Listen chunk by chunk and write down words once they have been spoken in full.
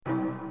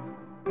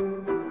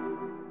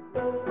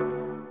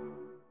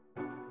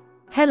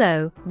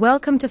Hello,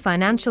 welcome to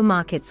Financial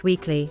Markets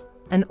Weekly,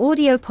 an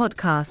audio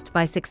podcast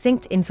by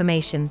Succinct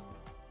Information.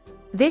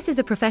 This is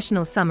a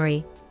professional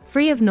summary,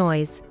 free of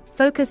noise,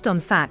 focused on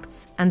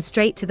facts, and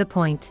straight to the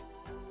point.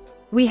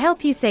 We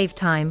help you save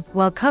time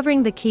while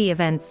covering the key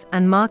events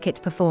and market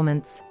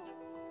performance.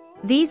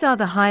 These are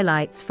the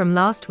highlights from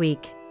last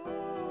week.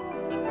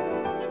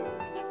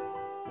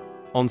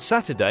 On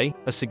Saturday,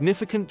 a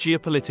significant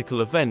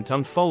geopolitical event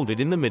unfolded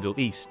in the Middle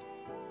East.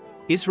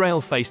 Israel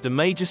faced a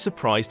major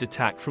surprise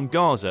attack from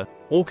Gaza,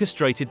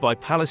 orchestrated by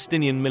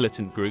Palestinian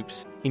militant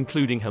groups,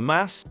 including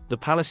Hamas, the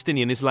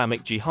Palestinian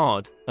Islamic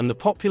Jihad, and the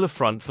Popular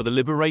Front for the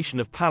Liberation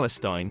of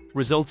Palestine,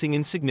 resulting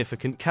in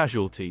significant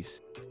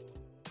casualties.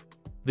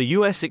 The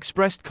US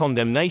expressed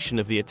condemnation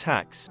of the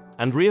attacks,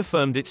 and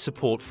reaffirmed its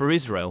support for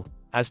Israel,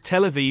 as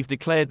Tel Aviv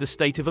declared the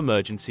state of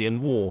emergency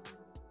and war.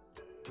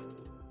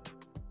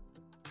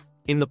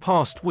 In the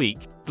past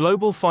week,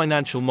 global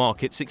financial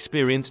markets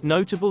experienced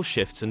notable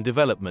shifts and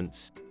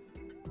developments.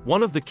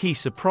 One of the key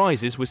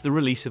surprises was the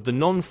release of the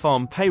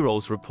non-farm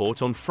payrolls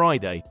report on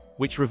Friday,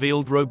 which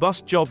revealed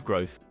robust job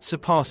growth,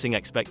 surpassing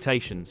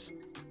expectations.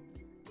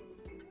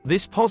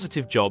 This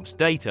positive jobs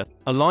data,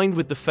 aligned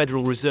with the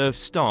Federal Reserve's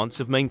stance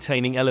of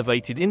maintaining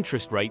elevated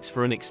interest rates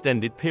for an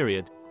extended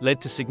period, led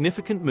to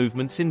significant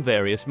movements in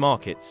various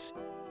markets.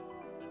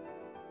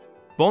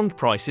 Bond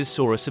prices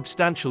saw a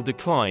substantial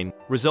decline,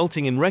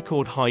 resulting in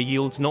record high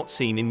yields not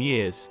seen in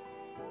years.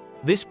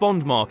 This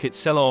bond market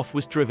sell-off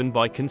was driven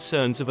by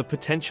concerns of a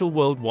potential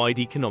worldwide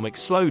economic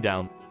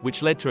slowdown,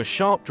 which led to a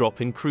sharp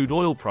drop in crude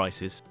oil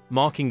prices,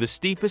 marking the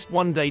steepest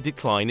one-day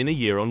decline in a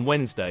year on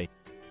Wednesday.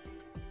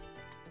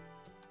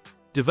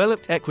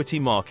 Developed equity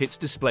markets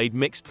displayed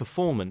mixed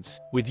performance,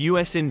 with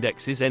US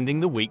indexes ending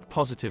the week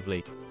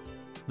positively.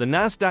 The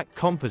Nasdaq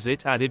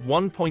Composite added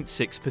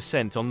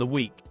 1.6% on the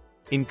week.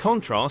 In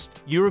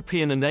contrast,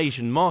 European and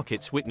Asian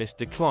markets witnessed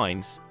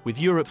declines, with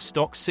Europe's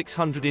Stoxx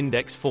 600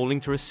 index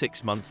falling to a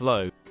 6-month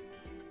low.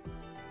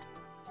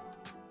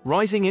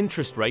 Rising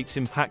interest rates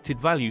impacted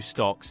value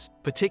stocks,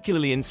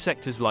 particularly in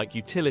sectors like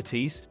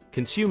utilities,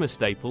 consumer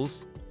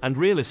staples, and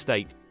real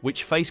estate,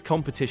 which face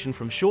competition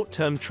from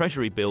short-term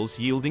treasury bills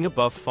yielding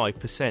above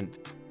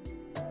 5%.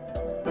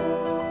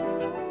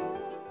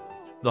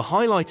 The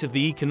highlight of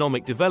the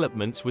economic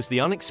developments was the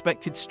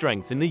unexpected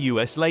strength in the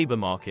US labor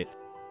market.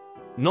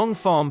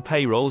 Non-farm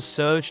payrolls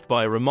surged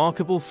by a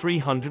remarkable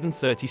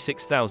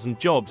 336,000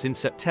 jobs in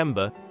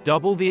September,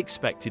 double the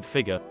expected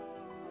figure.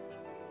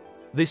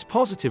 This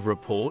positive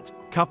report,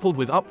 coupled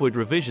with upward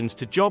revisions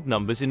to job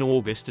numbers in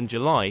August and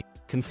July,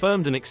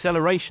 confirmed an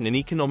acceleration in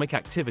economic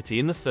activity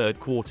in the third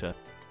quarter.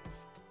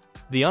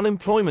 The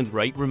unemployment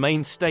rate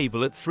remained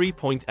stable at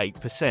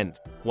 3.8%,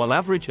 while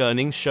average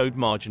earnings showed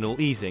marginal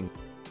easing.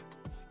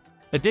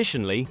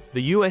 Additionally,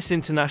 the U.S.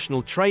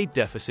 international trade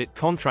deficit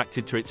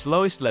contracted to its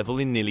lowest level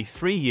in nearly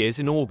 3 years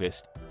in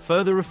August,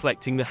 further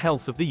reflecting the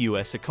health of the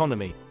U.S.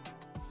 economy.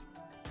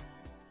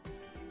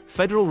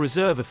 Federal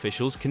Reserve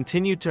officials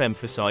continued to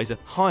emphasize a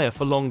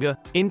higher-for-longer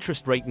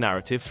interest rate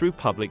narrative through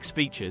public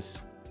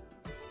speeches.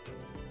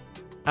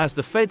 As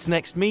the Fed's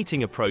next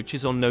meeting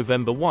approaches on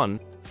November 1,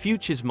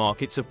 futures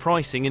markets are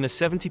pricing in a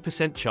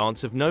 70%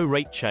 chance of no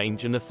rate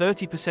change and a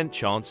 30%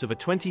 chance of a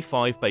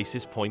 25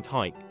 basis point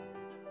hike.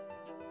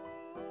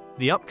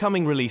 The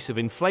upcoming release of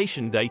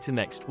inflation data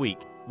next week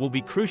will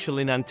be crucial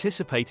in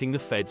anticipating the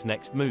Fed's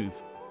next move.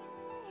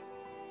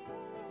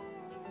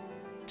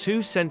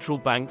 Two central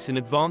banks in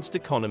advanced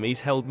economies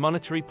held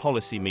monetary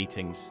policy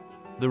meetings.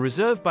 The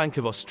Reserve Bank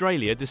of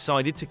Australia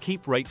decided to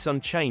keep rates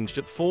unchanged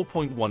at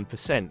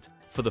 4.1%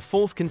 for the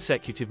fourth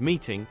consecutive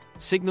meeting,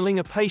 signaling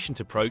a patient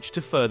approach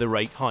to further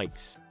rate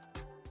hikes.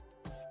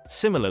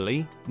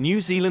 Similarly, New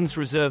Zealand's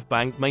Reserve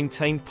Bank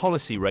maintained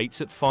policy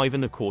rates at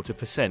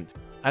 5.25%,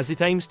 as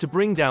it aims to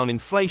bring down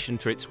inflation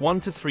to its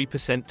 1 to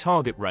 3%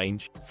 target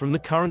range, from the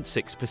current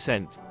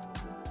 6%.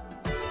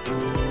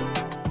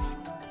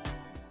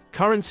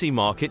 Currency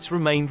markets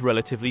remained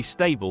relatively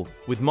stable,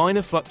 with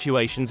minor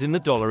fluctuations in the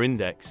dollar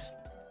index.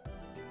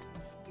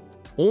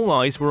 All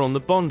eyes were on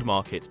the bond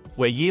market,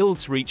 where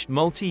yields reached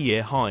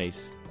multi-year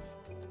highs.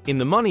 In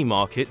the money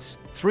markets,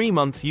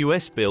 3-month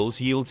US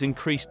bills yields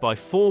increased by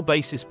 4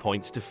 basis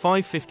points to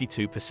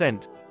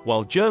 5.52%,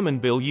 while German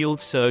bill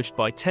yields surged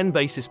by 10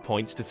 basis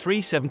points to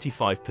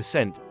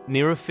 3.75%,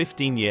 near a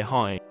 15-year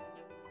high.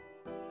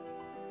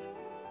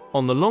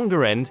 On the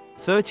longer end,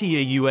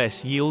 30-year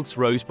US yields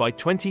rose by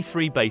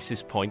 23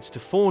 basis points to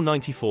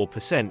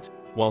 4.94%,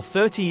 while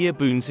 30-year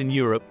bonds in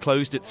Europe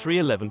closed at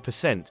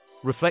 3.11%,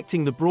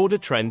 reflecting the broader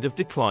trend of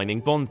declining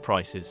bond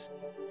prices.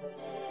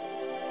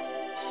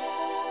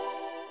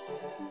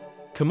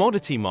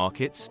 Commodity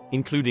markets,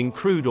 including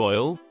crude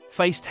oil,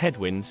 faced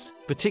headwinds,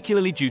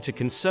 particularly due to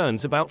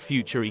concerns about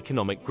future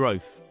economic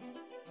growth.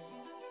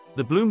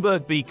 The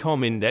Bloomberg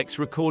BCom index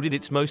recorded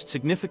its most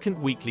significant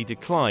weekly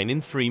decline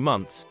in 3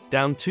 months,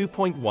 down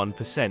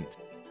 2.1%.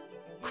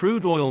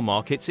 Crude oil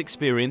markets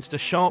experienced a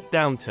sharp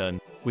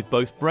downturn, with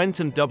both Brent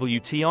and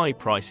WTI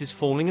prices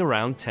falling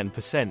around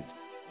 10%.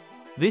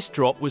 This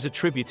drop was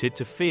attributed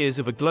to fears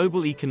of a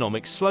global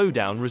economic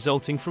slowdown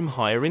resulting from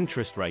higher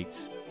interest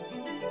rates.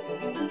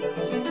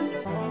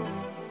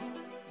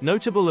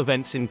 Notable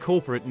events in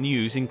corporate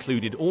news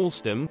included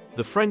Alstom,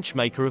 the French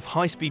maker of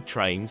high-speed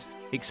trains,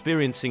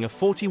 experiencing a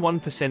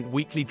 41%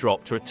 weekly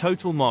drop to a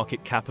total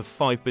market cap of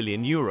 €5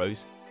 billion,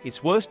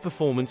 its worst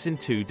performance in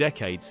 2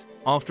 decades,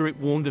 after it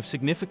warned of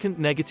significant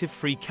negative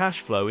free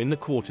cash flow in the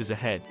quarters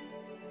ahead.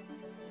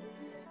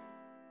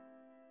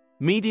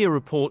 Media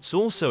reports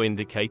also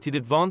indicated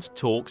advanced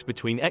talks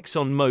between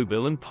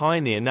ExxonMobil and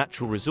Pioneer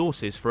Natural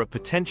Resources for a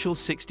potential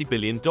 $60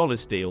 billion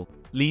deal,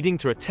 leading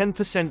to a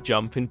 10%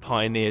 jump in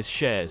Pioneer's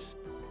shares.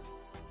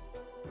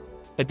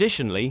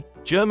 Additionally,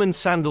 German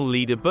sandal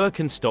leader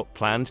Birkenstock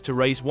plans to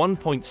raise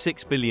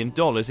 $1.6 billion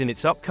in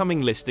its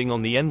upcoming listing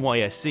on the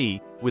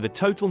NYSE, with a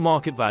total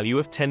market value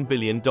of $10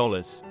 billion.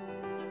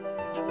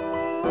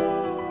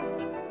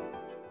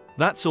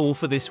 That's all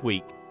for this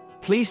week.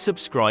 Please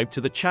subscribe to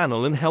the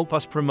channel and help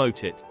us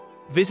promote it.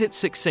 Visit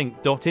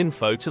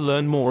succinct.info to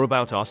learn more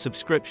about our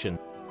subscription.